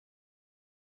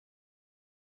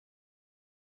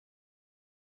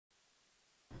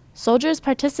Soldiers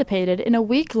participated in a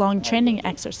week-long training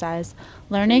exercise,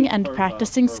 learning and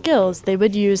practicing skills they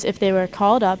would use if they were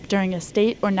called up during a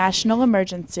state or national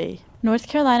emergency. North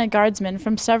Carolina Guardsmen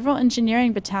from several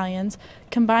engineering battalions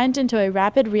combined into a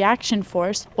Rapid Reaction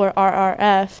Force, or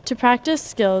RRF, to practice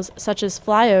skills such as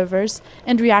flyovers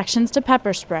and reactions to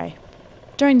pepper spray.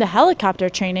 During the helicopter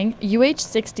training,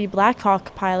 UH-60 Black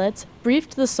Hawk pilots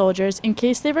briefed the soldiers in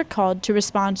case they were called to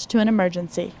respond to an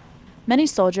emergency. Many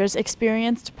soldiers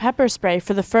experienced pepper spray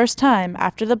for the first time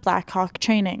after the Black Hawk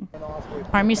training.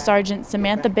 Army Sergeant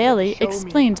Samantha Bailey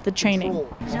explained the training.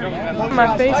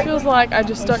 My face feels like I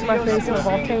just stuck my face in a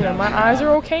volcano. My eyes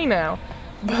are okay now,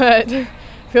 but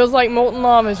feels like molten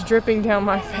lava is dripping down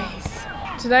my face.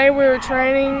 Today we were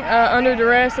training under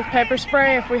duress of pepper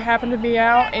spray if we happen to be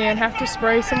out and have to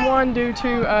spray someone due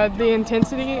to the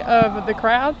intensity of the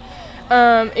crowd.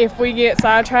 If we get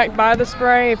sidetracked by the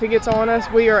spray, if it gets on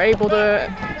us, we are able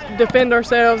to defend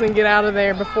ourselves and get out of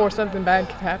there before something bad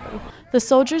could happen. The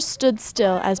soldiers stood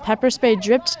still as pepper spray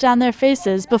dripped down their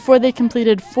faces before they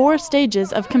completed 4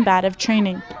 stages of combative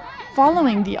training.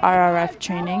 Following the RRF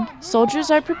training,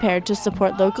 soldiers are prepared to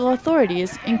support local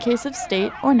authorities in case of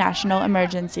state or national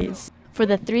emergencies. For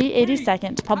the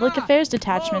 382nd Public Affairs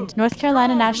Detachment, North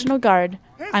Carolina National Guard,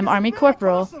 I'm Army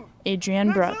Corporal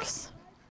Adrienne Brooks.